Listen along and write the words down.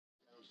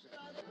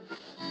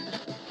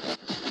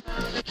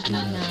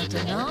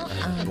Maintenant,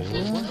 un bon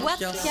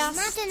Boitecast.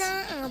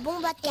 Maintenant, un bon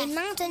Boitecast.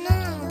 Maintenant,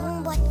 un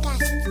bon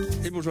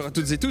Boitecast. Et bonjour à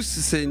toutes et tous,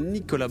 c'est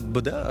Nicholas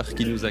Bodart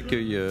qui nous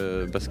accueille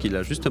parce qu'il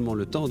a justement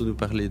le temps de nous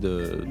parler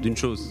d'une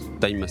chose,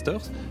 Time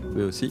Masters,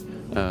 mais aussi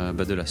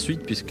de la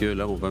suite, puisque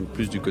là on va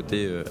plus du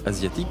côté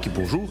asiatique.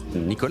 Bonjour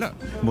Nicolas.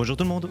 Bonjour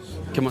tout le monde.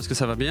 Comment est-ce que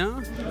ça va bien?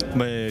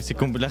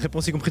 La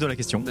réponse est comprise dans la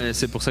question.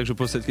 C'est pour ça que je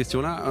pose cette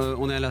question-là.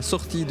 On est à la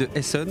sortie de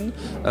Essen.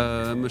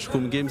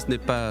 Mushroom Games n'est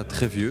pas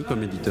très vieux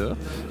comme éditeur,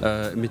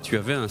 mais tu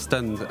avais un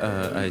stand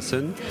à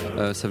Essen.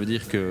 Ça veut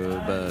dire que,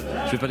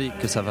 je ne vais pas dire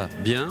que ça va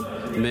bien,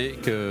 mais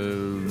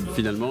que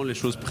finalement les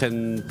choses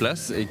prennent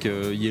place et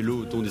que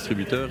Yellow, ton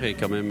distributeur, est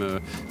quand même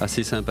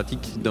assez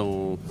sympathique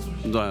dans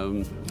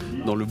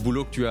le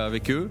boulot que tu as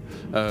avec eux.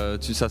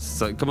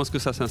 Comment est-ce que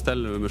ça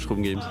s'installe,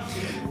 Mushroom Games?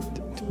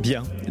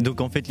 Bien,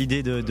 donc en fait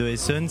l'idée de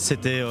Essen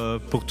c'était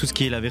pour tout ce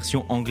qui est la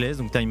version anglaise,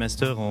 donc Time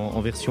Master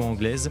en version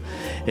anglaise,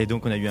 et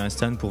donc on a eu un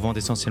stand pour vendre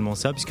essentiellement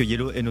ça, puisque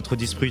Yellow est notre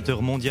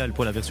distributeur mondial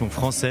pour la version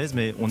française,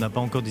 mais on n'a pas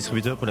encore de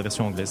distributeur pour la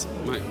version anglaise.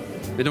 Ouais.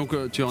 Et donc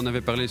tu en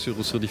avais parlé sur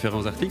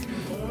différents articles.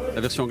 La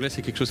version anglaise,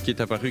 c'est quelque chose qui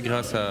est apparu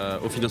grâce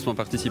au financement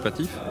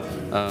participatif.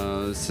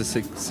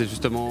 C'est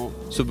justement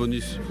ce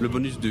bonus. Le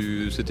bonus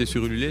c'était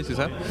sur Ulule, c'est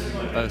ça?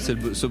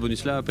 Ce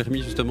bonus-là a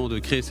permis justement de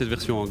créer cette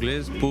version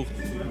anglaise pour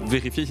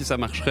vérifier si ça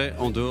marcherait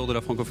en dehors de la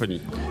francophonie.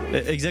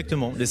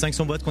 Exactement. Les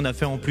 500 boîtes qu'on a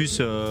fait en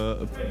plus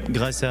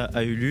grâce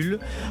à Ulule,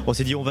 on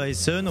s'est dit on va à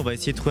Essen, on va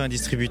essayer de trouver un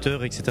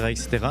distributeur, etc.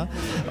 etc.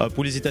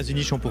 Pour les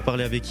États-Unis, je suis pour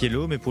parler avec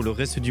Yellow, mais pour le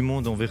reste du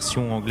monde en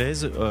version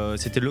anglaise,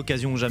 c'était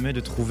l'occasion jamais de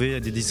trouver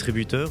des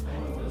distributeurs,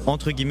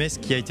 entre guillemets, ce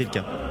qui a été le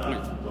cas. Oui.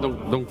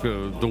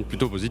 Donc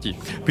plutôt positif.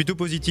 Plutôt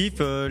positif.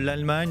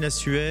 L'Allemagne, la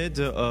Suède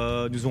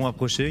nous ont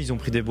approchés. Ils ont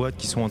pris des boîtes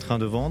qui sont en train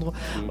de vendre.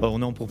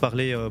 On est en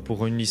pourparlers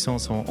pour une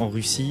licence en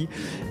Russie,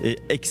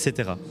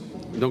 etc.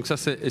 Donc ça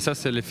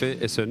c'est l'effet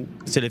Essen.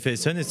 C'est l'effet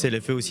Essen et c'est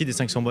l'effet aussi des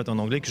 500 boîtes en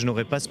anglais que je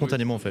n'aurais pas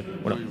spontanément fait.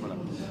 Voilà. Oui, voilà.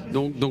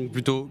 Donc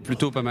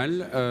plutôt pas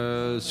mal.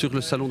 Sur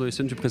le salon de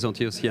Essen, tu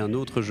présentais aussi un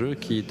autre jeu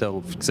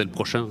c'est le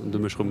prochain de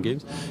Mushroom Games,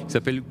 qui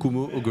s'appelle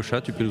Kumo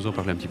Hogosha. Tu peux nous en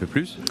parler un petit peu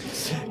plus?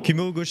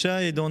 Kumo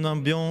Hogosha est dans une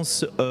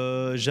ambiance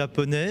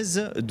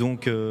japonaise,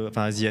 donc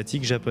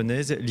asiatique,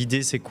 japonaise.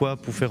 L'idée c'est quoi,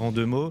 pour faire en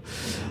deux mots?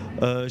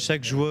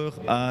 Chaque joueur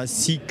a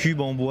 6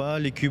 cubes en bois.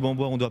 Les cubes en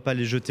bois, on ne doit pas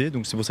les jeter,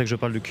 donc c'est pour ça que je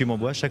parle de cubes en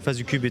bois. Chaque face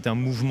du cube est un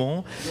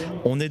mouvement.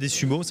 On est des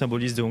sumos,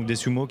 symbolise donc des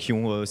sumos qui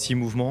ont 6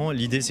 mouvements.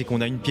 L'idée c'est qu'on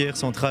a une pierre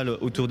centrale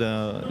autour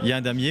il y a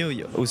un damier,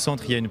 au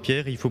centre il y a une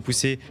pierre, il faut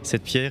pousser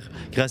cette pierre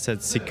grâce à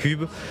ces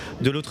cubes.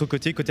 De l'autre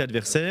côté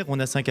adversaire, on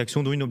a 5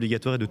 actions dont une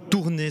obligatoire est de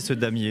tourner ce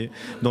damier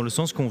dans le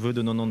sens qu'on veut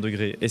de 90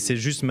 degrés. Et c'est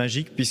juste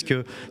magique puisque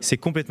c'est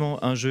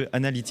complètement un jeu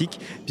analytique,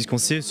 puisqu'on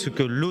sait ce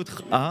que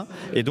l'autre a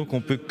et donc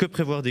on peut que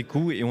prévoir des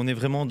coups et on est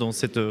vraiment dans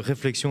cette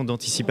réflexion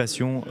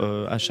d'anticipation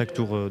à chaque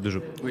tour de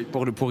jeu. Oui,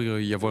 pour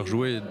y avoir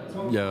joué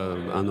il y a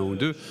un an ou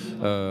deux,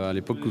 à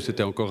l'époque où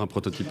c'était encore un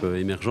prototype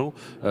émergent,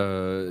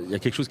 il y a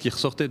quelque chose qui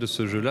ressortait de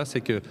ce jeu-là, c'est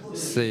que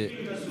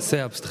c'est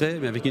abstrait,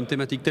 mais avec une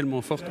thématique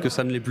tellement forte que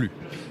ça ne l'est plus.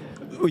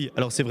 Oui,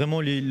 alors c'est vraiment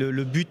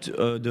le but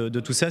de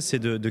tout ça, c'est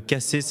de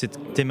casser cette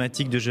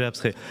thématique de jeu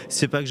abstrait.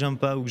 C'est pas que j'aime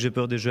pas ou que j'ai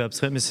peur des jeux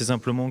abstraits, mais c'est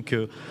simplement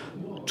que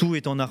tout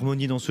est en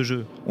harmonie dans ce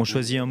jeu. On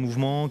choisit un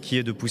mouvement qui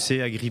est de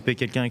pousser, agripper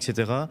quelqu'un,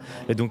 etc.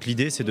 Et donc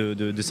l'idée, c'est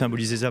de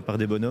symboliser ça par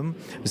des bonhommes,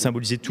 de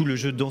symboliser tout le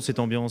jeu dans cette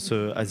ambiance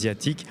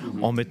asiatique,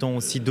 en mettant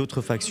aussi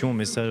d'autres factions,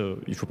 mais ça,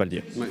 il faut pas le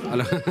dire. Ouais,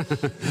 alors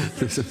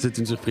c'est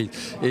une surprise.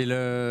 Et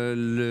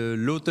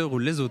l'auteur ou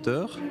les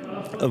auteurs?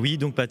 Oui,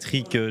 donc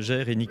Patrick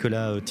Gère et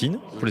Nicolas Tine,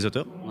 pour les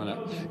auteurs. Voilà.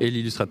 Et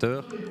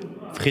l'illustrateur?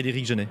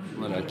 Frédéric Genet.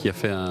 Voilà, qui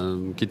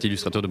est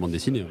illustrateur de bande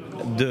dessinée.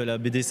 De la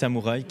BD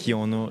Samouraï, qui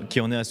en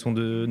est à son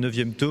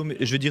 9e tome.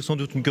 Et je vais dire sans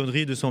doute une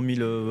connerie, 200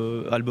 000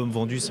 albums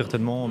vendus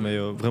certainement, mais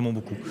vraiment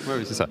beaucoup.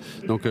 Oui, c'est ça.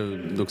 Donc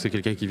c'est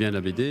quelqu'un qui vient de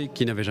la BD,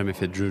 qui n'avait jamais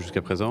fait de jeu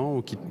jusqu'à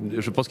présent,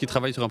 je pense qu'il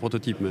travaille sur un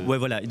prototype. Mais... Ouais,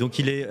 voilà. Donc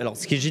alors,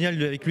 ce qui est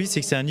génial avec lui, c'est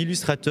que c'est un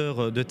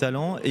illustrateur de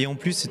talent, et en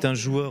plus c'est un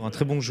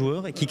très bon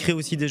joueur, et qui crée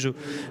aussi des jeux.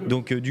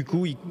 Donc du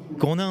coup,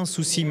 quand on a un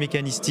souci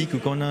mécanistique ou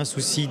quand on a un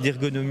souci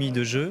d'ergonomie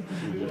de jeu,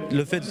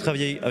 le fait de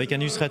travailler avec un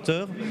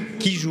illustrateur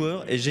qui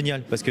joueur est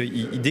génial parce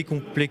qu'il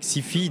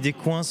décomplexifie, il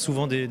décoince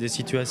souvent des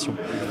situations.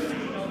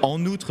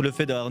 En outre, le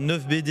fait d'avoir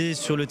 9 BD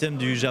sur le thème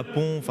du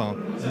Japon, enfin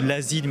de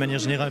l'Asie de manière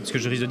générale, parce que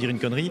je risque de dire une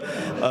connerie,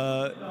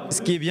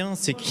 ce qui est bien,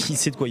 c'est qu'il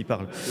sait de quoi il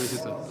parle. Oui, c'est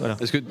ça. Voilà.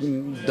 Est-ce que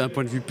d'un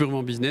point de vue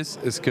purement business,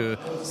 est-ce que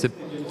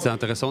c'est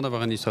intéressant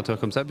d'avoir un illustrateur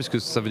comme ça, puisque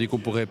ça veut dire qu'on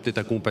pourrait peut-être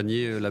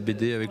accompagner la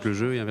BD avec le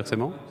jeu et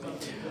inversement?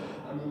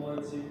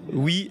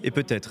 Oui et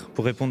peut-être,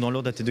 pour répondre dans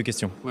l'ordre à tes deux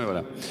questions. Ouais,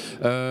 voilà.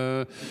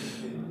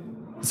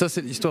 Ça,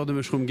 c'est l'histoire de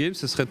Mushroom Games.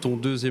 Ce serait ton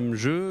 2e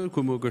jeu.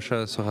 Kumo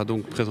Hogosha sera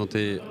donc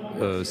présenté,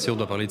 si on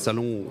doit parler de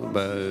salon,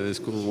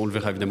 est-ce qu'on le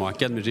verra évidemment à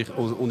Cannes, mais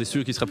on est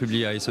sûr qu'il sera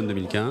publié à Essen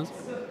 2015.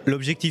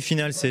 L'objectif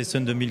final, c'est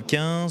Essen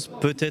 2015,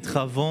 peut-être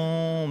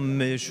avant,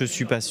 mais je ne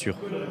suis pas sûr.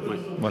 Ouais.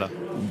 Voilà.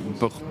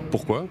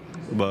 Pourquoi?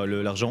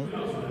 L'argent.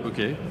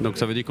 Ok, donc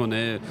ça veut dire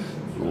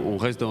on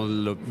reste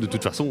de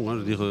toute façon, je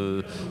veux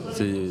dire,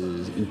 c'est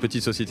une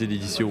petite société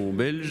d'édition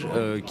belge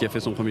qui a fait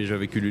son premier jeu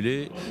avec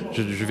Ulule.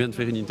 Je viens de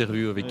faire une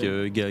interview avec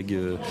Gag,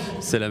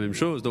 c'est la même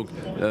chose. Donc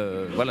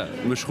voilà,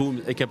 Mushroom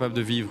est capable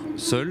de vivre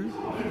seul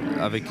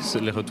avec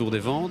les retours des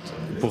ventes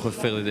pour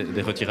faire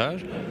des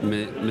retirages,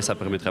 mais ça ne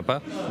permettra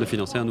pas de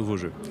financer un nouveau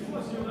jeu.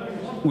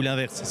 Ou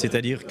l'inverse,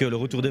 c'est-à-dire que le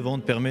retour des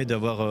ventes permet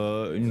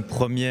d'avoir une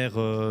première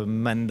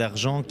manne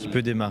d'argent qui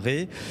peut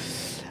démarrer.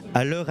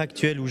 À l'heure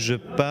actuelle où je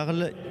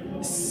parle,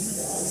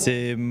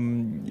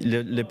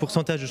 les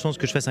pourcentages de chances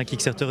que je fasse un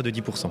Kickstarter est de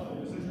 10%.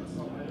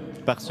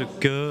 Parce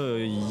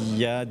qu'il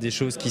y a des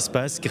choses qui se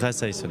passent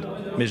grâce à Essen.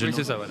 Mais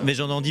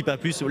je n'en dis pas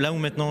plus. Là où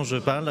maintenant je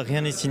parle, rien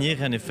n'est signé,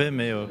 rien n'est fait,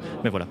 mais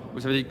voilà.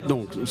 Ça veut dire,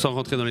 donc, sans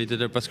rentrer dans les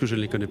détails parce que je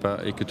ne les connais pas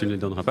et que tu ne les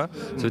donneras pas,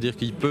 ça veut dire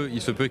qu'il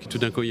se peut que tout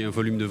d'un coup il y ait un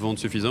volume de vente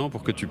suffisant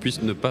pour que tu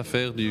puisses ne pas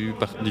faire du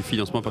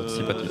financement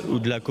participatif. Ou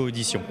de la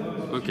coédition.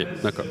 Ok,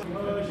 d'accord.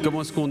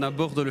 Comment est-ce qu'on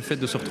aborde le fait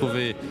de se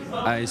retrouver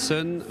à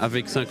Essen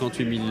avec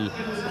 58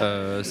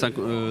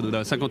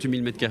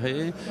 000 mètres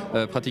carrés,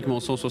 pratiquement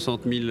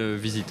 160 000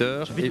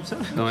 visiteurs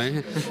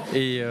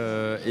et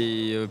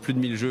plus de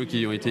 1000 jeux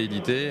qui ont été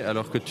édités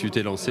alors que tu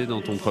t'es lancé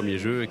dans ton premier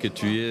jeu et que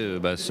tu es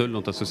seul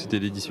dans ta société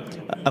d'édition?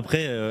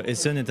 Après,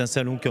 Essen est un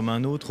salon comme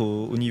un autre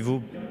au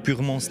niveau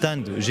purement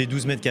stand. J'ai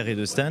 12 mètres carrés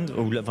de stand,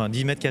 enfin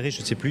 10 mètres carrés,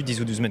 je ne sais plus,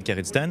 10 ou 12 mètres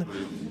carrés de stand.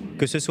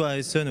 Que ce soit à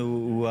Essen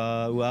ou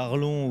à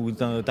Arlon ou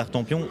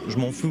Tartampion, je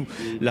m'en fous.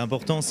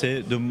 L'important,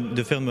 c'est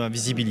de faire ma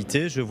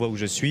visibilité. Je vois où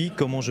je suis,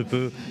 comment je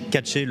peux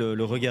catcher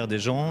le regard des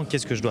gens,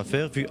 qu'est-ce que je dois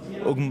faire, puis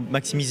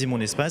maximiser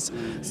mon espace.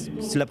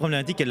 La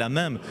problématique est la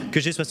même. Que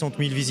j'ai 60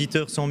 000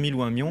 visiteurs, 100 000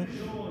 ou 1 million,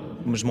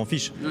 je m'en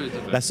fiche.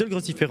 La seule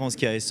grosse différence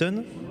qu'il y a à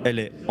Essen, elle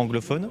est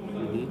anglophone.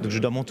 Donc je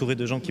dois m'entourer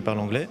de gens qui parlent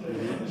anglais.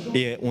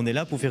 Et on est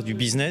là pour faire du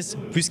business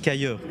plus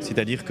qu'ailleurs.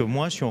 C'est-à-dire que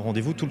moi, je suis en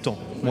rendez-vous tout le temps.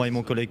 Moi et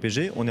mon collègue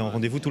PG, on est en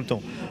rendez-vous tout le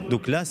temps.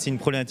 Donc là, c'est une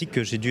problématique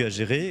que j'ai dû à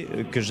gérer,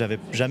 que je n'avais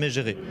jamais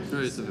gérée.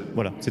 Oui,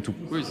 voilà, c'est tout.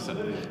 Oui, c'est ça.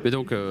 Mais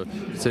donc,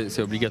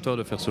 c'est obligatoire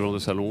de faire ce genre de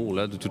salon,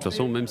 là, de toute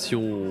façon, même si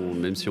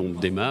on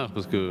démarre,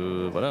 parce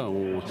que, voilà,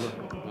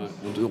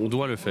 on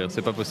doit le faire.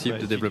 C'est pas possible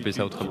de développer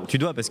ça autrement. Tu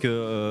dois, parce qu'il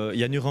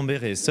y a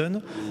Nuremberg et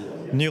Essen.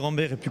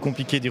 Nuremberg est plus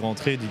compliqué d'y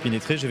rentrer, d'y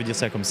pénétrer, je vais dire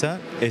ça comme ça.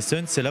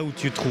 Essen, c'est là où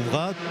tu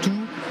trouveras tout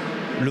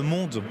le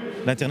monde.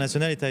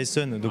 L'international est à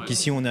Essen. Donc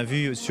ici, on a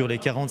vu sur les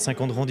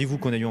 40-50 rendez-vous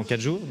qu'on a eu en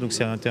 4 jours, donc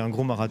c'était un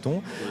gros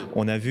marathon.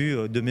 On a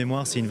vu, de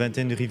mémoire, c'est une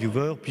vingtaine de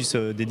reviewers, plus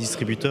des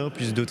distributeurs,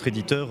 plus d'autres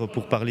éditeurs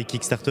pour parler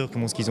Kickstarter,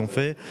 comment ce qu'ils ont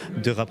fait,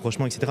 de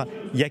rapprochement, etc.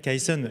 Il n'y a qu'à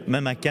Essen.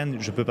 Même à Cannes,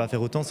 je ne peux pas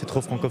faire autant, c'est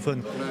trop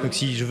francophone. Donc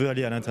si je veux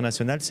aller à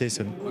l'international, c'est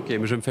Essen. Ok,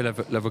 mais je me fais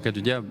l'avocat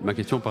du diable. Ma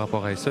question par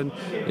rapport à Essen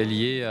est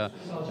liée à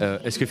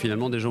est-ce que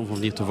finalement des gens vont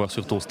venir te voir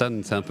sur ton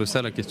stand? C'est un peu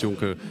ça la question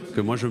que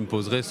moi je me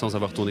poserais sans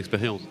avoir ton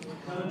expérience.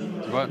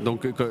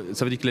 Donc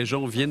ça veut dire que les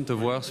gens viennent te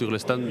voir sur le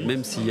stand,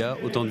 même s'il y a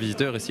autant de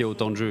visiteurs et s'il y a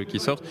autant de jeux qui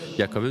sortent, il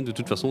y a quand même de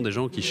toute façon des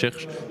gens qui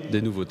cherchent des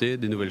nouveautés,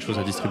 des nouvelles choses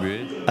à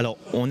distribuer. Alors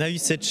on a eu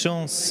cette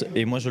chance,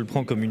 et moi je le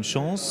prends comme une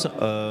chance,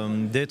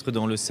 d'être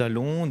dans le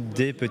salon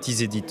des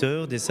petits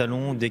éditeurs, des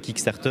salons des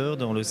Kickstarter,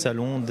 dans le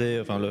salon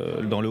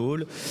dans le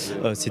hall,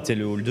 c'était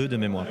le hall 2 de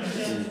mémoire.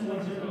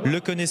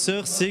 Le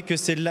connaisseur sait que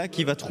c'est là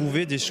qu'il va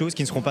trouver des choses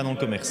qui ne seront pas dans le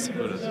commerce.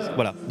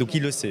 Voilà, donc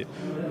il le sait.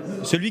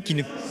 Celui qui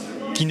n'est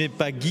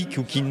pas geek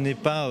ou qui n'est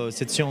pas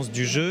cette science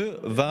du jeu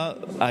va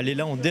aller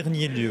là en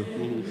dernier lieu.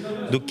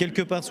 Donc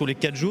quelque part sur les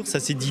 4 jours, ça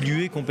s'est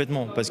dilué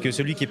complètement parce que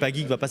celui qui n'est pas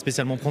geek va pas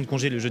spécialement prendre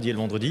congé le jeudi et le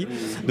vendredi.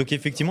 Donc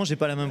effectivement, j'ai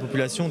pas la même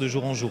population de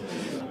jour en jour.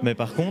 Mais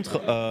par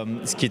contre,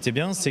 ce qui était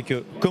bien, c'est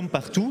que comme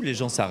partout, les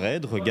gens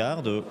s'arrêtent,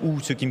 regardent,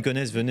 ou ceux qui me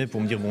connaissent venaient pour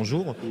me dire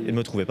bonjour et ne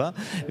me trouvaient pas.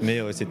 Mais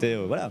c'était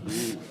voilà.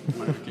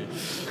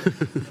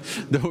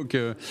 donc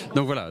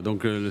voilà,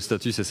 donc le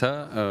statut c'est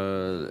ça,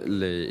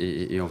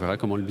 et on verra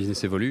comment le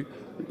business évolue.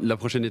 La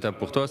prochaine étape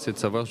pour toi, c'est de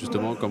savoir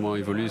justement comment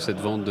évolue cette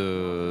vente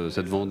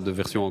de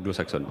version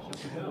anglo-saxonne.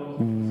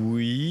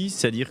 Oui,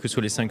 c'est-à-dire que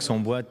sur les 500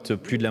 boîtes,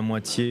 plus de la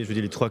moitié, je veux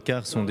dire les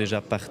 3/4 sont déjà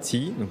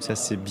partis, donc ça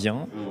c'est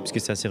bien, puisque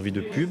ça a servi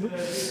de pub.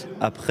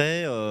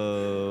 Après,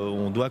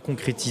 on doit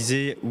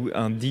concrétiser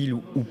un deal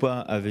ou pas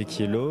avec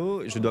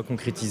Yellow, je dois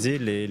concrétiser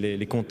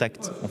les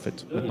contacts en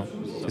fait, maintenant,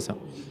 c'est ça.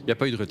 Il n'y a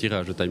pas eu de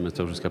retirage de Time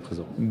Master jusqu'à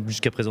présent?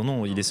 Jusqu'à présent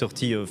non, il est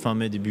sorti fin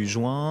mai, début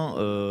juin,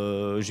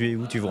 juillet,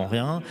 août, tu vends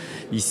rien.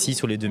 Ici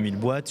sur les 2000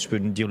 boîtes, je peux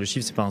dire le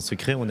chiffre, c'est pas un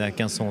secret, on est à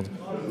 1500.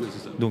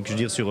 Donc je veux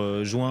dire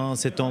sur juin,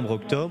 septembre,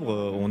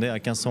 octobre, on est à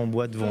 1500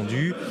 boîtes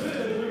vendues.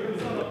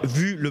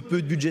 Vu le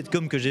peu de budget de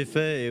com que j'ai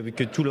fait et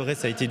que tout le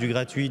reste a été du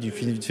gratuit, du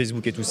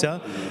Facebook et tout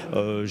ça,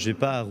 j'ai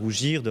pas à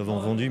rougir d'avoir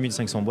vendu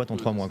 1500 boîtes en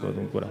 3 mois.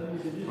 Donc voilà.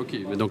 Ok,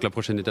 mais donc la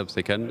prochaine étape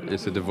c'est Cannes et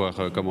c'est de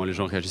voir comment les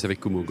gens réagissent avec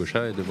Kumo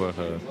Hogosha et de voir...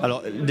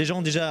 Alors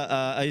déjà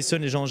à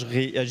Essen, les gens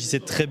réagissaient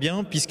très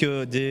bien puisque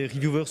des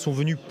reviewers sont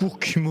venus pour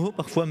Kumo,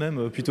 parfois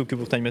même plutôt que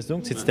pour Time Master,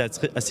 donc c'était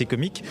assez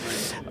comique.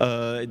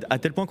 À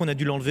tel point qu'on a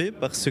dû l'enlever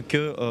parce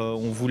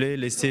qu'on voulait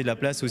laisser la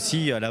place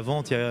aussi à la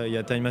vente et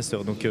à Time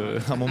Master. Donc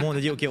à un moment on a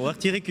dit ok, on va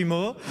retirer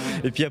Kumo,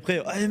 et puis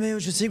après mais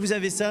je sais que vous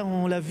avez ça,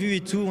 on l'a vu et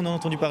tout, on a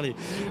entendu parler.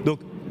 Donc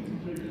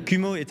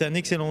Kumo est un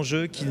excellent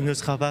jeu qui ne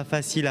sera pas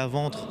facile à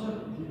vendre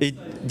et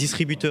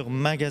distributeur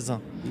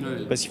magasin.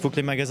 Parce qu'il faut que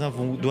les magasins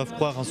doivent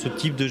croire en ce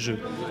type de jeu.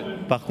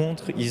 Par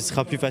contre, il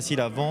sera plus facile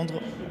à vendre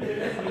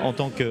en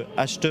tant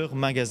qu'acheteur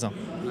magasin.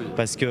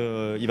 Parce qu'il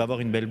va avoir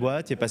une belle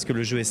boîte et parce que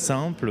le jeu est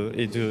simple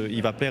et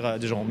il va plaire à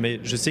des gens. Mais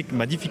je sais que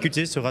ma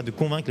difficulté sera de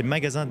convaincre les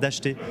magasins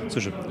d'acheter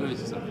ce jeu. Oui,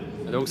 c'est ça.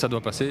 Et donc ça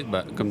doit passer,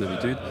 comme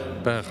d'habitude,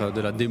 par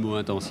de la démo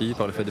intensive,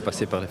 par le fait de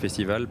passer par les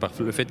festivals, par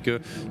le fait que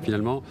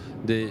finalement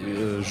des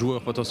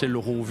joueurs potentiels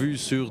l'auront vu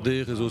sur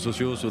des réseaux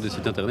sociaux, sur des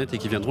sites internet et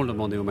qui viendront le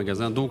demander au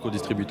magasin, donc au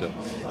distributeur.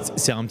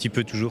 C'est un petit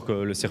peu toujours que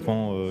le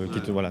serpent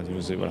voilà.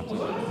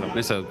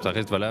 Mais ça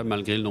reste valable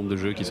malgré le nombre de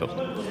jeux qui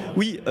sortent.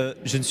 Oui,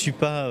 je ne suis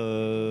pas,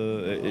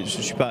 je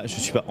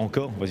suis pas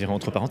encore, on va dire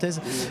entre parenthèses,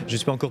 je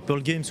suis pas encore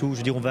Pearl Games où je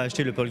veux dire on va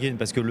acheter le Pearl Games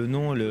parce que le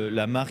nom,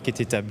 la marque est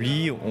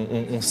établie,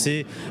 on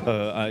sait,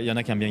 il y en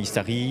a qui aiment bien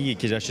Histari et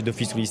qui j'ai acheté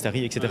d'office sous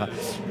l'Histari, etc.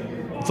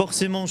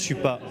 Forcément, je suis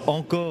pas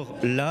encore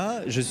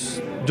là,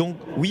 donc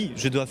oui,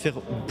 je dois faire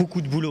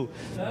beaucoup de boulot.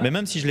 Mais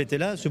même si je l'étais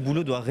là, ce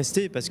boulot doit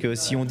rester parce que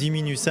si on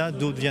diminue ça,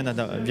 d'autres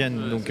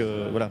viennent donc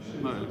voilà.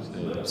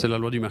 C'est la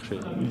loi du marché.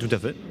 Tout à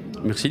fait.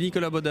 Merci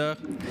Nicolas Bodart.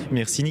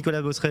 Merci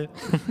Nicolas Bosseret.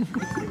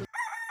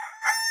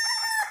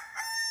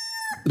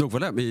 Donc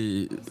voilà,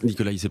 mais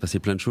Nicolas, il s'est passé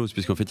plein de choses,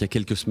 puisqu'en fait, il y a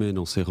quelques semaines,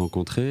 on s'est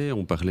rencontrés,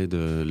 on parlait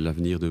de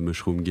l'avenir de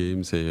Mushroom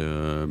Games et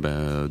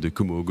de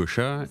Kumo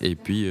Hogosha, et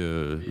puis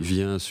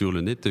vient sur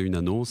le net une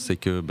annonce, c'est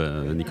que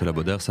Nicolas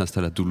Bodart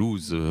s'installe à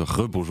Toulouse.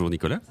 Rebonjour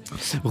Nicolas.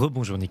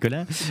 Rebonjour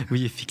Nicolas.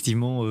 Oui,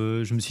 effectivement,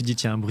 je me suis dit,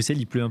 tiens, à Bruxelles,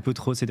 il pleut un peu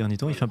trop ces derniers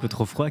temps, il fait un peu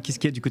trop froid. Qu'est-ce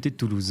qu'il y a du côté de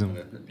Toulouse ?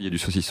 Il y a du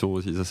saucisson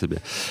aussi, ça c'est bien.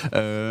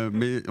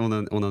 Mais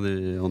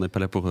on n'est pas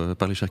là pour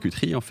parler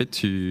charcuterie. En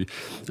fait,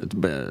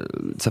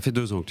 ça fait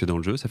 2 ans que tu es dans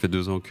le jeu, ça fait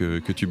 2 ans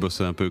que tu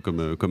bosses un peu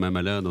comme un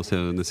malade en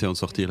essayant de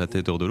sortir la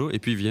tête hors de l'eau, et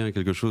puis vient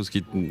quelque chose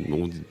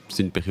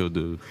c'est une période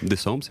de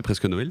décembre, c'est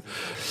presque Noël,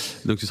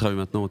 donc tu travailles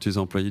maintenant, tu es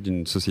employé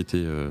d'une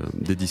société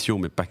d'édition,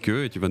 mais pas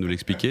que, et tu vas nous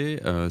l'expliquer,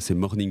 c'est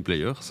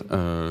Morningplayers.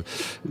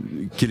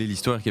 Quelle est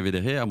l'histoire qu'il y avait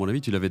derrière ? À mon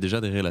avis, tu l'avais déjà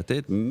derrière la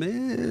tête,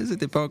 mais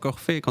c'était pas encore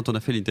fait quand on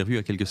a fait l'interview il y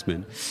a quelques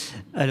semaines.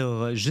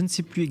 Alors, je ne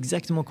sais plus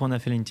exactement quand on a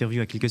fait l'interview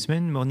il y a quelques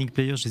semaines.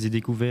 Morningplayers, je les ai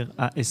découverts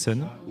à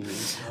Essen,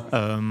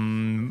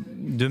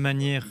 de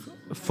manière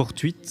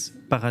fortuite,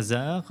 par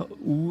hasard,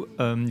 où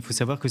il faut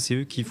savoir que c'est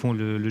eux qui font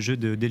le jeu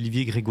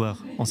d'Olivier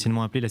Grégoire,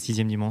 anciennement appelé la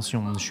 6e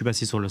dimension. Je suis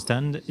passé sur le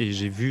stand et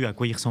j'ai vu à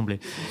quoi il ressemblait.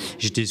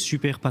 J'étais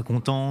super pas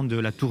content de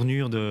la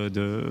tournure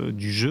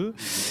du jeu.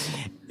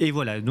 Et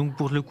voilà, donc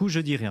pour le coup, je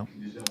dis rien.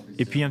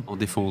 Et puis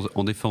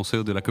en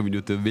défenseur de la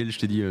communauté belge, je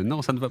t'ai dit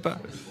non, ça ne va pas.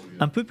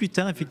 Un peu plus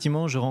tard,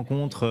 effectivement, je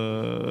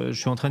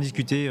suis en train de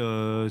discuter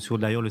sur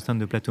d'ailleurs le stand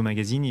de Plateau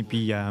Magazine, et puis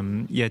il y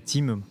a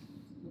Tim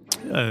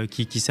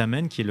qui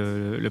s'amène, qui est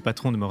le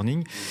patron de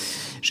Morning.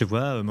 Je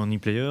vois Morning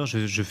Player,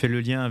 je fais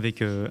le lien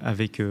avec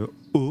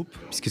Hope,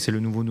 puisque c'est le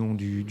nouveau nom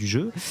du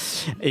jeu.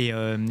 Et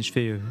je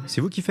fais c'est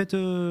vous qui faites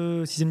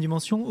 6e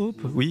dimension,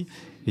 Hope ? Oui.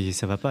 Et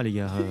ça va pas, les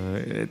gars.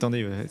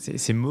 Attendez,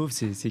 c'est mauve,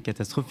 c'est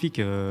catastrophique.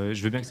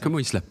 Je veux bien que ça... Comment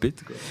il se la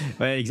pète, quoi.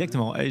 Ouais,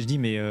 exactement. Et je dis,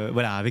 mais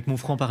voilà, avec mon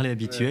franc-parler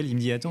habituel, il me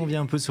dit, attends,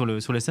 viens un peu sur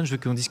la scène, je veux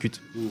qu'on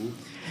discute.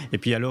 Et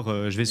puis alors,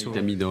 je vais sur... Il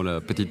t'a mis dans la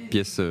petite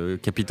pièce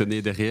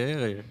capitonnée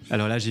derrière. Et...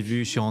 Alors là,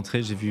 je suis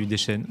rentré, j'ai vu des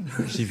chaînes,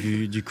 j'ai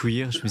vu du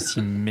queer, je me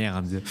suis dit,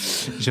 merde,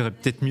 j'aurais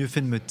peut-être mieux fait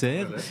de me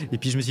taire. Et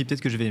puis je me suis dit,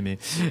 peut-être que je vais aimer.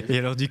 Et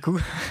alors du coup,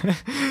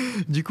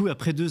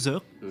 après 2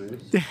 heures...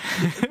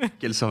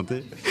 Quelle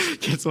santé.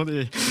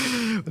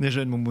 On est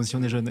jeune, mon bon, si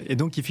on est jeune. Et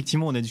donc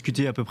effectivement, on a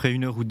discuté à peu près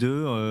 1 heure ou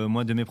 2,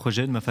 moi de mes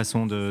projets, de ma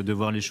façon de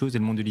voir les choses et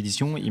le monde de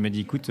l'édition. Il m'a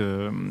dit, écoute,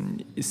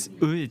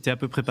 eux étaient à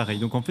peu près pareils.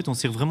 Donc en fait, on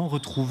s'est vraiment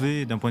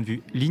retrouvés d'un point de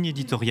vue ligne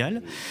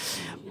éditoriale.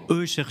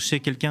 Eux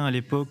cherchaient quelqu'un à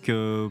l'époque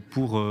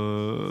pour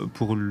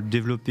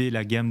développer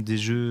la gamme des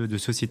jeux de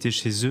société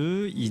chez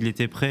eux. Il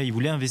était prêt, il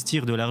voulait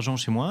investir de l'argent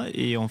chez moi.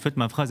 Et en fait,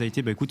 ma phrase a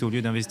été, écoute, au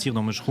lieu d'investir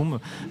dans Mushroom,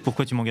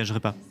 pourquoi tu m'engagerais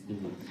pas ?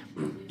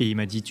 Et il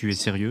m'a dit, tu es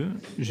sérieux ?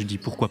 Je dis,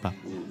 pourquoi pas ?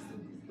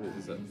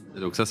 Et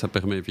donc ça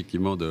permet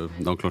effectivement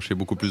d'enclencher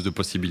beaucoup plus de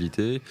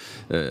possibilités.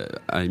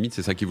 À la limite,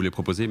 c'est ça qu'ils voulaient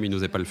proposer, mais ils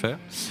n'osaient pas le faire.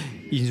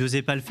 Ils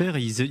n'osaient pas le faire.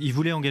 Ils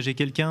voulaient engager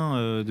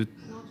quelqu'un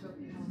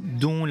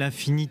dont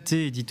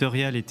l'affinité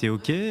éditoriale était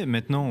OK.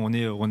 Maintenant, on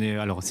est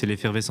alors c'est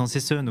l'effervescence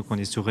Essen, donc on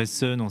est sur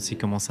Essen, on sait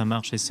comment ça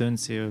marche Essen,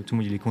 tout le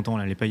monde il est content, on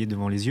a les paillettes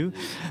devant les yeux.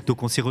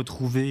 Donc on s'est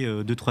retrouvés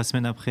 2-3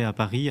 semaines après à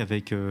Paris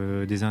avec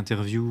des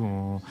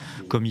interviews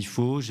comme il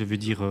faut, je veux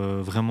dire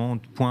vraiment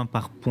point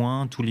par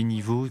point, tous les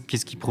niveaux,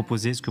 qu'est-ce qu'ils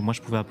proposaient, ce que moi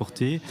je pouvais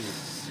apporter.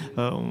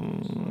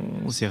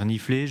 On s'est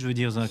reniflé, je veux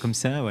dire comme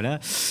ça, voilà.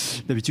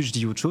 D'habitude je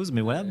dis autre chose,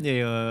 mais voilà,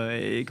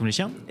 et comme les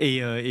chiens.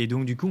 Et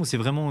donc du coup on s'est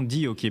vraiment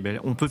dit, ok,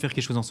 on peut faire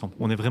quelque chose ensemble.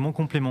 On est vraiment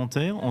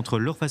complémentaires entre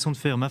leur façon de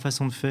faire, ma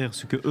façon de faire,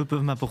 ce que eux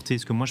peuvent m'apporter,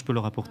 ce que moi je peux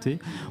leur apporter.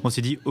 On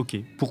s'est dit, ok,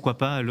 pourquoi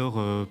pas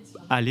alors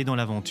aller dans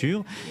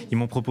l'aventure. Ils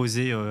m'ont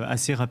proposé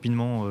assez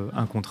rapidement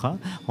un contrat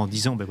en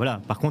disant,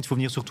 voilà, par contre il faut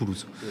venir sur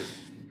Toulouse.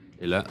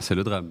 Et là c'est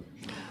le drame.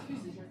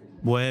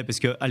 Ouais, parce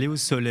que aller au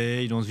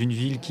soleil, dans une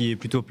ville qui est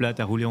plutôt plate,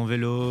 à rouler en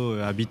vélo,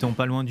 habitant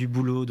pas loin du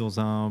boulot,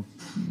 dans un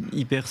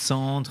hyper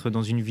centre,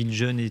 dans une ville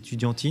jeune et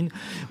étudiantine,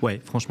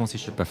 ouais, franchement, c'est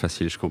chouette. Pas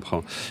facile, je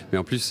comprends. Mais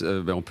en plus,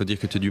 on peut dire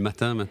que tu es du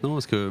matin maintenant,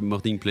 parce que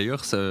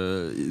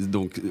Morningplayers,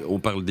 donc on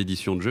parle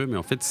d'édition de jeu, mais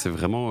en fait, c'est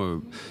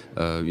vraiment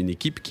une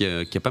équipe qui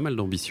a pas mal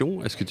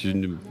d'ambition. Est-ce que tu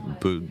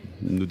peux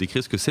nous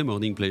décrire ce que c'est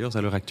Morningplayers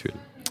à l'heure actuelle ?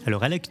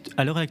 Alors,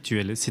 à l'heure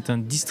actuelle, c'est un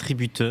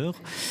distributeur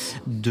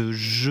de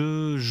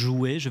jeux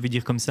jouets, je vais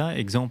dire comme ça,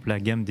 exemple la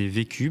gamme des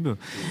V-Cubes,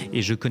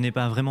 et je connais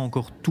pas vraiment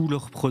encore tous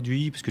leurs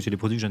produits, parce que c'est des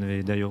produits que je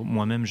n'avais d'ailleurs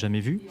moi-même jamais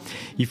vus.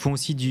 Ils font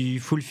aussi du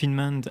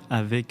fulfillment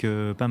avec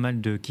pas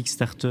mal de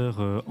Kickstarter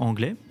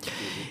anglais.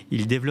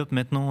 Ils développent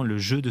maintenant le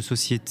jeu de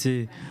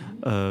société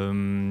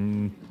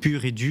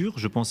pur et dur,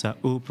 je pense à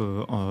Hope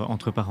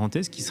entre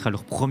parenthèses, qui sera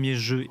leur premier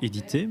jeu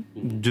édité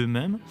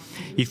d'eux-mêmes.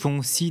 Ils font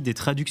aussi des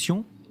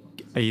traductions.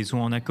 Et ils sont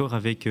en accord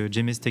avec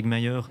James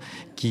Stegmaier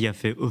qui a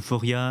fait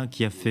Euphoria,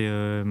 qui a fait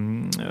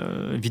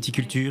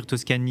Viticulture,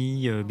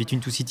 Toscany, Between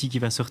Two Cities qui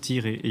va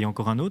sortir et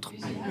encore un autre.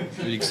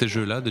 Tu dis que ces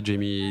jeux-là de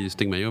Jamie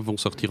Stegmaier vont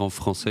sortir en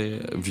français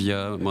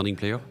via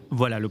Morningplayer ?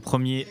 Voilà, le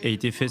premier a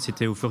été fait,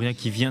 c'était Euphoria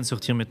qui vient de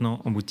sortir maintenant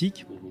en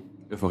boutique.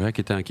 Euphoria qui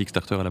était un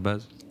Kickstarter à la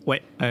base ?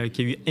 Ouais,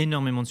 qui a eu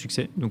énormément de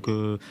succès. Donc,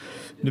 de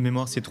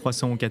mémoire, c'est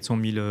 300 ou 400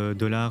 000 $,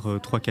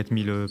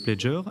 3-4 000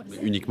 pledgers.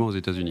 Uniquement aux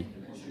États-Unis,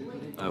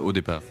 au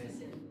départ.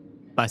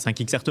 Bah, c'est un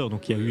Kickstarter,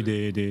 donc il y a eu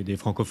des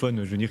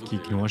francophones, je veux dire, qui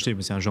l'ont acheté,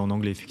 mais c'est un jeu en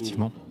anglais,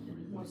 effectivement.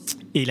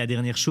 Et la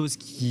dernière chose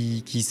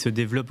qui se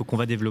développe, qu'on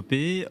va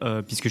développer,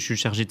 puisque je suis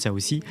chargé de ça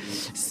aussi,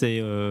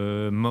 c'est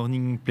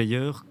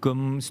Morningplayer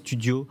comme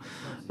studio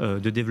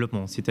de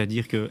développement.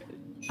 C'est-à-dire que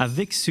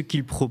avec ce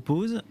qu'ils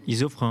proposent,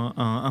 ils offrent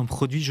un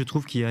produit, je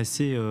trouve, qui est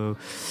assez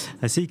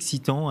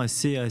excitant,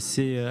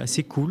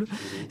 assez cool.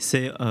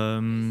 C'est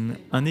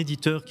un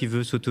éditeur qui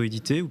veut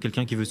s'auto-éditer ou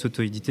quelqu'un qui veut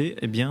s'auto-éditer.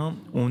 Eh bien,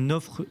 on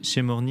offre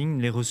chez Morning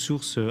les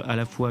ressources à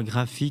la fois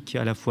graphiques,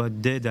 à la fois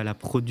d'aide à la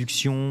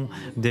production,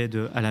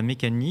 d'aide à la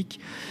mécanique,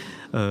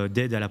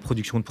 d'aide à la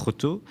production de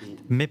protos,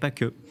 mais pas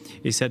que.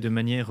 Et ça de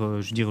manière,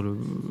 je veux dire,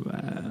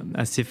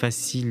 assez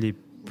facile et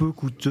peu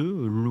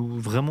coûteux,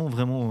 vraiment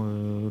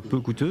peu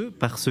coûteux,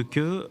 parce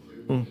que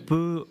on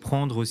peut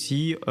prendre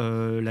aussi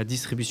la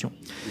distribution.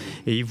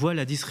 Et ils voient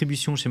la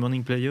distribution chez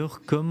Morningplayer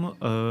comme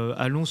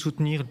allons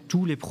soutenir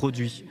tous les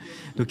produits.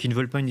 Donc ils ne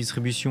veulent pas une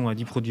distribution à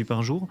 10 produits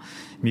par jour,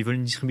 mais ils veulent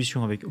une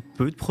distribution avec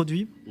peu de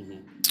produits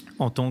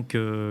en tant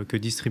que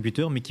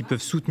distributeur, mais qui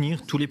peuvent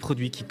soutenir tous les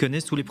produits, qui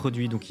connaissent tous les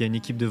produits. Donc il y a une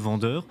équipe de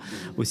vendeurs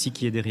aussi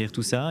qui est derrière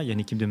tout ça, il y a une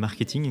équipe de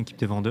marketing, une équipe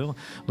de vendeurs.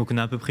 Donc on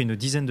a à peu près une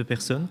dizaine de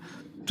personnes,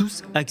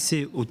 tous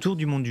axés autour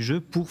du monde du jeu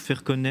pour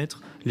faire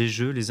connaître les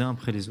jeux les uns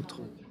après les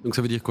autres. Donc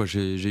ça veut dire quoi ?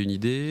 J'ai une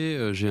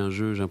idée, j'ai un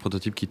jeu, j'ai un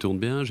prototype qui tourne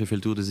bien, j'ai fait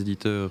le tour des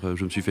éditeurs,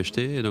 je me suis fait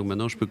jeter, et donc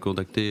maintenant je peux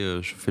contacter,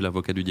 je fais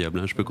l'avocat du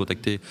diable, je peux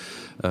contacter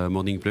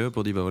Morningplayer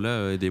pour dire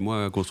voilà,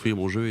 aidez-moi à construire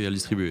mon jeu et à le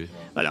distribuer.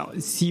 Alors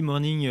si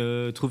Morning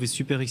trouve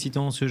super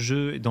excitant ce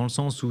jeu, dans le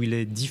sens où il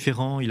est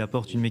différent, il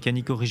apporte une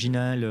mécanique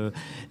originale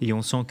et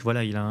on sent que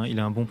voilà, il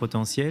a un bon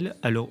potentiel,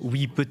 alors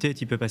oui,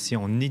 peut-être il peut passer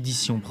en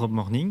édition propre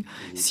Morning.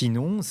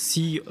 Sinon,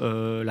 si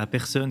la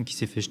personne qui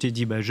s'est fait jeter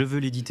dit je veux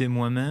l'éditer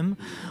moi-même,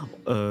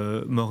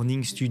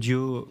 Morning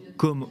Studio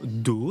comme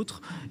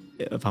d'autres,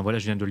 enfin voilà,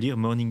 je viens de le dire,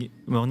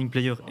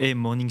 Morningplayer est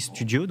Morning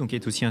Studio, donc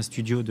est aussi un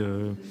studio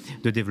de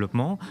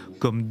développement,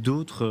 comme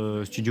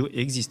d'autres studios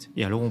existent.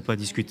 Et alors on peut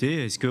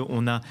discuter, est-ce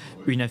qu'on a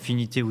une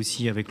affinité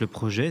aussi avec le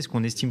projet, est-ce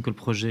qu'on estime que le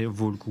projet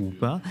vaut le coup ou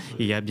pas.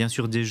 Et il y a bien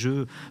sûr des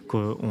jeux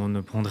qu'on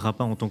ne prendra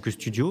pas en tant que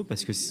studio,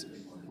 parce que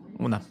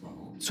on a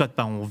soit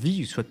pas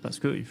envie, soit parce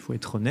qu'il faut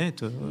être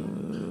honnête,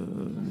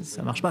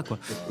 ça marche pas, quoi.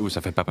 Ou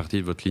ça fait pas partie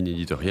de votre ligne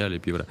éditoriale, et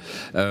puis voilà.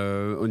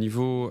 Au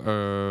niveau...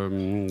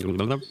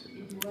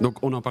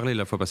 Donc on en parlait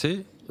la fois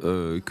passée,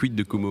 quid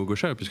de Kumo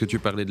Hogosha, puisque tu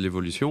parlais de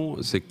l'évolution,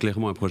 c'est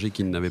clairement un projet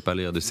qui n'avait pas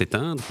l'air de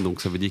s'éteindre,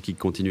 donc ça veut dire qu'il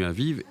continue à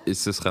vivre, et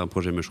ce sera un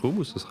projet Mushroom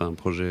ou ce sera un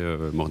projet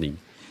Morning ?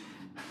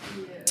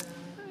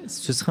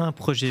 Ce sera un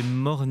projet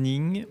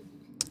Morning...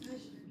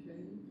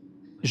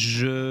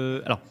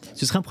 Alors,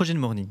 ce serait un projet de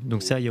Morning,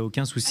 donc ça, il n'y a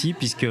aucun souci,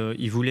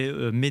 puisqu'il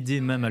voulait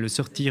m'aider même à le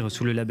sortir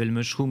sous le label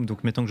Mushroom.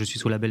 Donc maintenant que je suis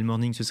sous le label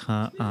Morning, ce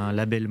sera un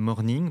label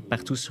Morning,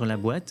 partout sur la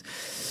boîte.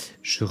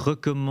 Je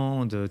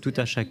recommande tout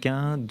à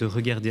chacun de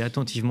regarder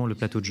attentivement le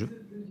plateau de jeu.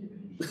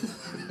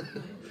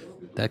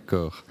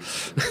 D'accord,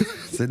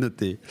 c'est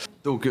noté.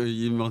 Donc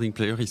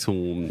Morningplayer,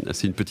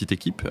 c'est une petite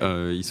équipe,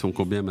 ils sont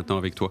combien maintenant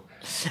avec toi ?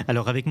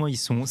 Alors avec moi ils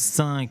sont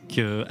 5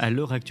 à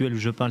l'heure actuelle où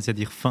je parle,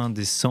 c'est-à-dire fin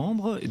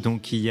décembre.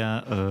 Donc il y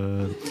a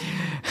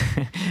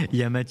il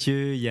y a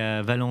Mathieu, il y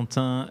a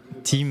Valentin,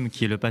 Tim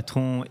qui est le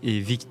patron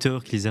et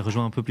Victor qui les a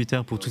rejoints un peu plus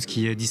tard pour tout ce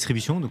qui est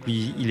distribution. Donc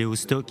lui il est au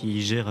stock,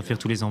 il gère à faire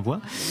tous les envois.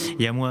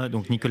 Et à moi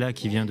donc Nicolas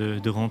qui vient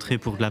de rentrer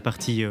pour la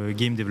partie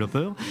game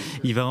developer.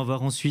 Il va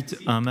avoir ensuite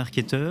un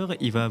marketeur,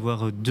 il va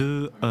avoir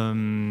deux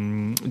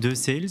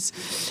sales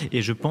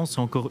et je pense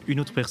encore une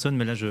autre personne,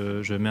 mais là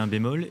je mets un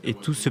bémol, et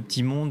tout ce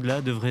petit monde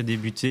là devrait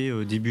débuter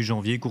début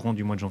janvier, courant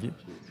du mois de janvier.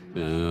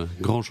 Un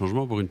grand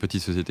changement pour une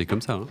petite société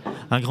comme ça.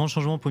 Un grand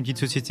changement pour une petite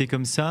société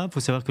comme ça. Il faut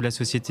savoir que la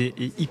société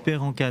est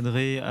hyper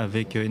encadrée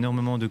avec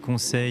énormément de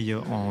conseils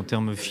en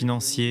termes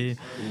financiers.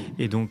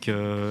 Et donc,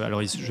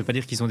 alors je ne veux pas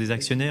dire qu'ils sont des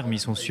actionnaires, mais ils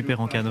sont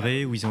super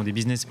encadrés, ou ils ont des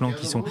business plans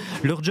qui sont...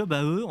 Leur job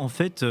à eux, en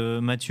fait,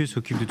 Mathieu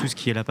s'occupe de tout ce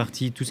qui est la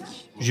partie, tout ce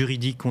qui est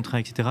juridique, contrat,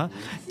 etc.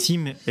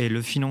 Tim est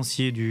le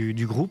financier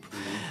du groupe.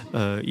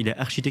 Il est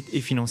architecte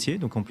et financier,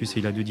 donc en plus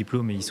il a 2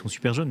 diplômes et ils sont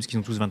super jeunes parce qu'ils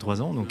ont tous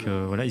 23 ans, donc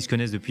voilà, ils se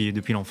connaissent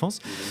depuis l'enfance.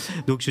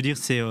 Donc je veux dire,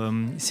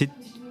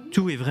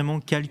 tout est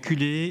vraiment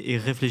calculé et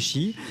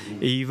réfléchi,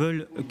 et ils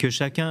veulent que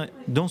chacun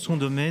dans son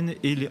domaine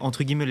ait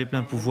entre guillemets les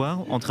pleins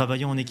pouvoirs en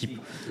travaillant en équipe.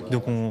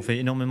 Donc on fait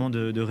énormément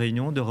de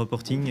réunions, de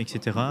reporting,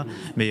 etc.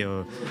 Mais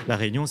la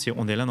réunion,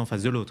 on est l'un en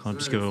face de l'autre,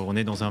 puisqu'on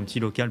est dans un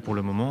petit local pour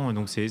le moment,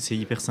 donc c'est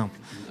hyper simple.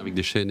 Avec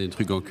des chaînes et des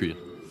trucs en cuir.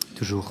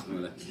 Toujours.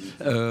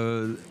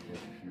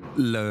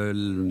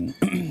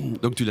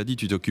 Donc tu l'as dit,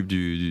 tu t'occupes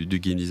du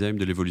game design,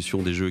 de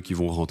l'évolution des jeux qui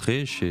vont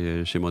rentrer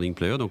chez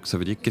Morningplayers. Donc ça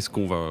veut dire qu'est-ce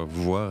qu'on va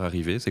voir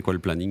arriver? C'est quoi le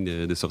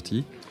planning des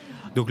sorties?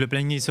 Donc le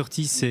planning des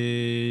sorties,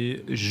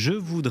 c'est je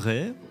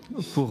voudrais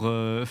pour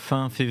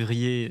fin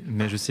février,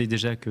 mais je sais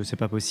déjà que c'est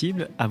pas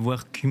possible,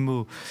 avoir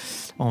Kumo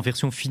en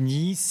version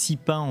finie, si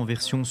pas en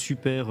version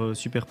super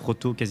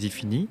proto, quasi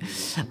finie.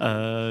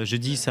 Je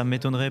dis ça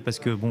m'étonnerait parce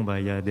que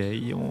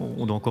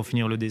on doit encore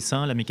finir le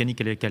dessin, la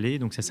mécanique elle est calée,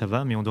 donc ça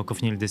va, mais on doit encore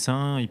finir le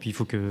dessin, et puis il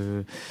faut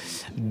que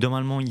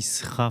normalement il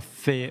sera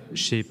fait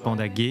chez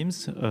Panda Games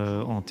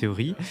en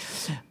théorie.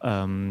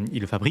 Il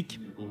le fabrique,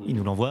 il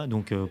nous l'envoie,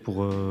 donc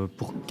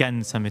pour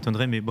Cannes ça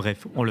m'étonnerait, mais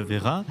bref, on le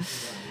verra.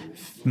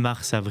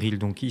 Mars-avril,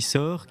 donc il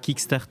sort.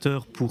 Kickstarter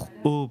pour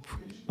Hope,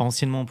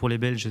 anciennement pour les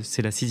Belges,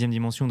 c'est la 6e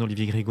dimension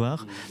d'Olivier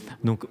Grégoire.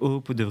 Donc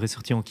Hope devrait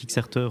sortir en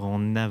Kickstarter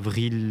en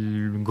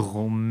avril,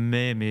 grand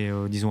mai, mais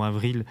disons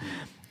avril,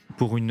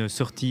 pour une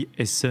sortie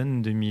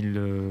Essen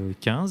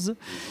 2015.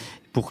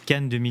 Pour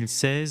Cannes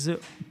 2016,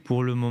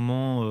 pour le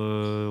moment,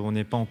 on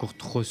n'est pas encore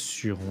trop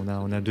sûr. On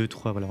a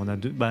 2-3, voilà, on a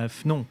 2.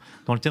 Non,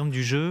 dans le terme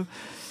du jeu.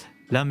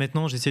 Là,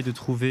 maintenant, j'essaie de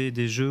trouver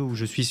des jeux où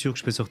je suis sûr que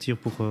je peux sortir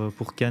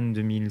pour Cannes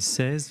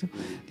 2016.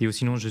 Et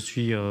sinon, je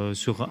suis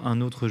sur un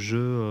autre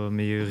jeu,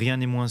 mais rien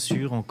n'est moins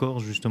sûr encore,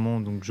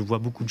 justement. Donc, je vois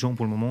beaucoup de gens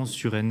pour le moment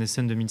sur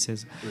NSN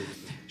 2016. Oui.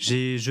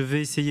 Je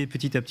vais essayer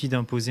petit à petit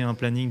d'imposer un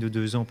planning de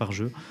 2 ans par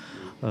jeu.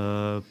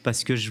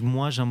 Parce que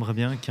moi, j'aimerais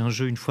bien qu'un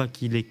jeu, une fois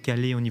qu'il est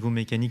calé au niveau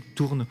mécanique,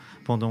 tourne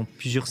pendant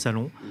plusieurs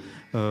salons.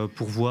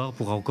 Pour voir,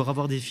 pour encore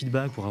avoir des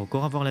feedbacks, pour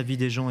encore avoir l'avis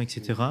des gens,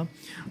 etc.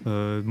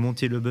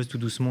 Monter le buzz tout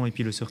doucement et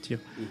puis le sortir.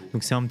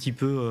 Donc c'est un petit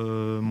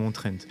peu mon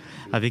trend.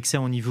 Avec ça,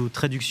 au niveau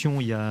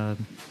traduction, il y a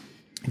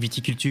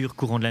viticulture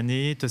courant de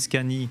l'année,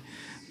 Toscanie,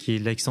 qui est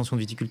l'extension de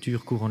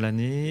viticulture courant de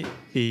l'année,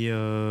 et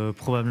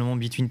probablement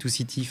Between Two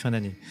Cities fin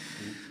d'année.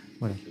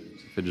 Voilà.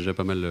 Ça fait déjà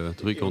pas mal de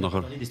trucs. On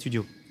aura des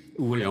studios.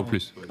 Et en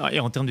plus.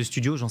 Et en termes de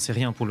studio, j'en sais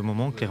rien pour le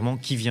moment. Clairement,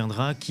 qui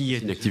viendra, qui est.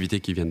 C'est une activité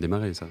qui vient de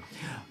démarrer, ça.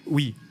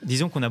 Oui,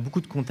 disons qu'on a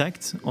beaucoup de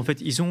contacts. En fait,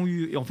 ils se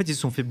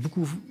sont fait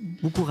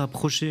beaucoup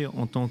rapprocher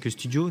en tant que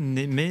studio,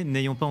 mais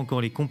n'ayant pas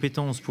encore les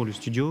compétences pour le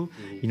studio,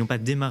 ils n'ont pas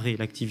démarré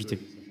l'activité.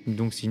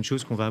 Donc c'est une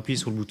chose qu'on va appuyer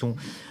sur le bouton.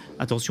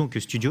 Attention, que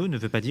studio ne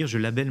veut pas dire je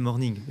labelle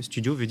Morning.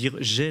 Studio veut dire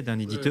j'aide un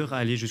éditeur à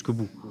aller jusqu'au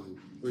bout.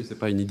 Oui, c'est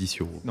pas une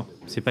édition. Non,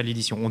 c'est pas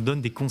l'édition. On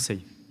donne des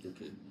conseils.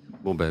 Okay.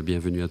 Bon,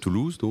 bienvenue à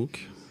Toulouse,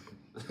 donc.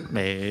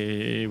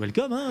 Mais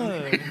welcome, hein.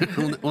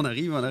 on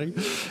arrive.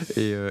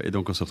 Et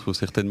donc on se retrouve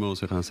certainement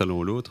sur un salon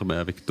ou l'autre,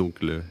 avec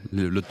donc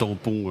le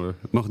tampon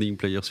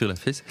Morningplayers sur la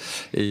fesse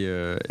et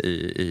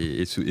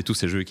tous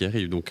ces jeux qui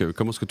arrivent. Donc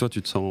comment est-ce que toi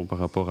tu te sens par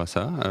rapport à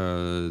ça?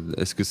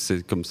 Est-ce que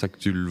c'est comme ça que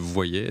tu le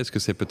voyais? Est-ce que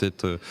c'est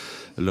peut-être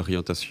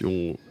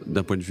l'orientation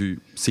d'un point de vue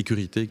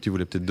sécurité que tu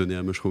voulais peut-être donner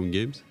à Mushroom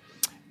Games?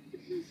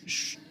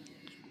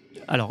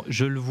 Alors,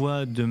 je le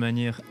vois de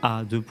manière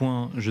à 2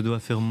 points. Je dois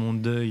faire mon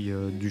deuil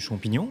du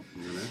champignon.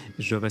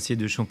 Je dois passer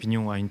de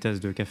champignon à une tasse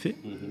de café.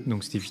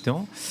 Donc, c'est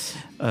évident.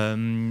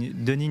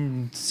 Donner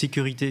une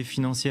sécurité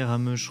financière à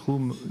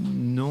Mushroom,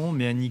 non.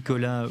 Mais à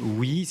Nicolas,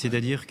 oui.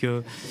 C'est-à-dire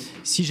que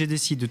si je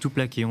décide de tout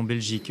plaquer en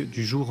Belgique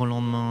du jour au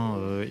lendemain,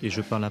 et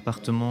je parle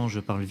appartement, je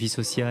parle vie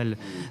sociale,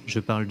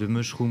 je parle de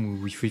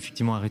Mushroom où il faut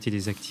effectivement arrêter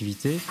les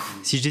activités.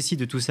 Si je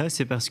décide de tout ça,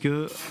 c'est parce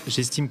que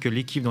j'estime que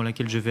l'équipe dans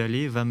laquelle je vais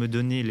aller va me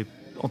donner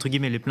entre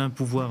guillemets les pleins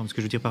pouvoirs. Ce que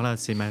je veux dire par là,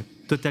 c'est ma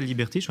totale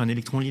liberté. Je suis un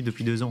électron libre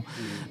depuis 2 ans,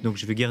 donc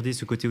je vais garder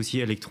ce côté aussi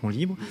électron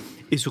libre.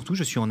 Et surtout,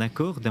 je suis en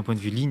accord d'un point de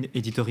vue ligne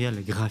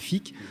éditoriale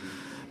graphique.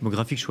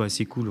 Graphique, je suis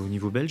assez cool au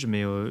niveau belge,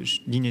 mais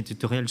ligne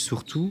éditoriale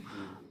surtout.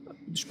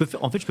 Je peux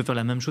faire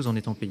la même chose en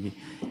étant payé.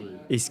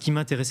 Et ce qui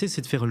m'intéressait,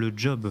 c'est de faire le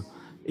job.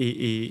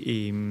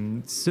 Et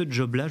ce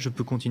job-là, je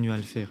peux continuer à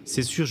le faire.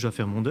 C'est sûr, je dois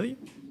faire mon deuil.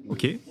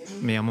 Ok,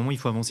 mais à un moment, il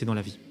faut avancer dans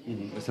la vie.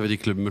 Ça veut dire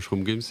que le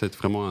Mushroom Games, c'est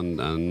vraiment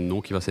un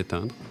nom qui va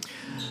s'éteindre?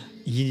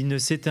 Il ne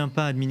s'éteint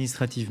pas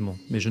administrativement,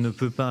 mais je ne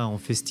peux pas en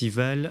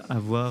festival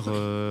avoir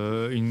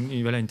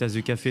une tasse de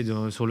café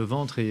sur le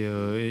ventre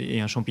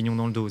et un champignon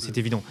dans le dos, c'est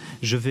évident.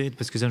 Je vais,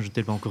 parce que ça je ne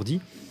t'ai pas encore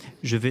dit,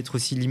 je vais être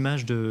aussi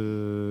l'image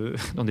de,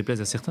 n'en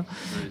déplaise à certains,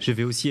 je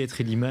vais aussi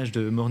être l'image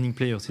de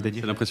Morningplayers,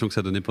 c'est-à-dire... J'ai l'impression que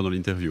ça donnait pendant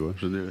l'interview. Hein.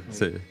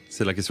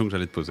 C'est la question que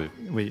j'allais te poser.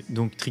 Oui,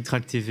 donc Trick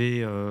Track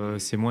TV,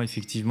 c'est moi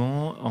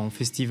effectivement. En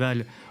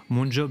festival,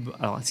 mon job,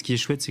 alors ce qui est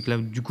chouette, c'est que là,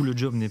 du coup, le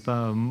job n'est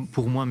pas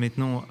pour moi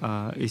maintenant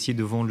à essayer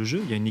de vendre le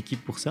jeu, il y a une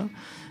équipe pour ça.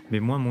 Mais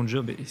moi, mon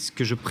job, ce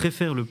que je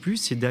préfère le plus,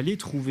 c'est d'aller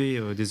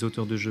trouver des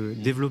auteurs de jeux,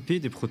 développer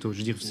des protos. Je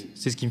veux dire,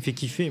 c'est ce qui me fait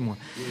kiffer, moi.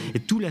 Et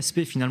tout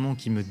l'aspect, finalement,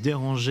 qui me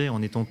dérangeait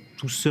en étant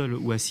tout seul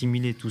ou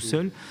assimilé tout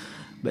seul,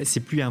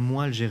 c'est plus à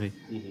moi le gérer.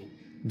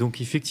 Donc,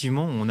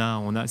 effectivement,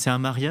 c'est un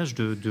mariage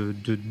de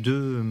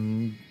deux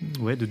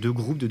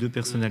groupes, de deux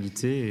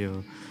personnalités,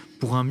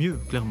 pour un mieux,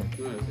 clairement.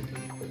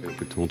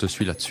 On te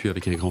suit là-dessus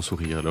avec un grand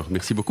sourire. Alors,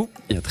 merci beaucoup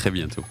et à très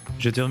bientôt.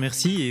 Je te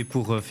remercie, et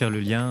pour faire le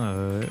lien,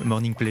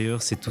 Morningplayers,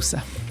 c'est tout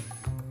ça.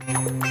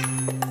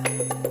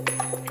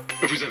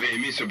 Vous avez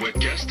aimé ce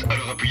Boitecast,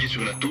 alors appuyez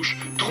sur la touche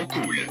 « Trop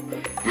cool ».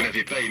 Vous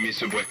n'avez pas aimé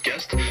ce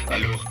Boitecast,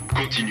 alors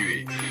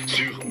continuez.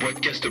 Sur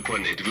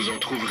boitecast.net, vous en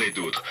trouverez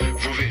d'autres.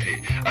 Vous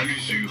verrez, à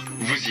l'usure,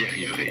 vous y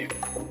arriverez.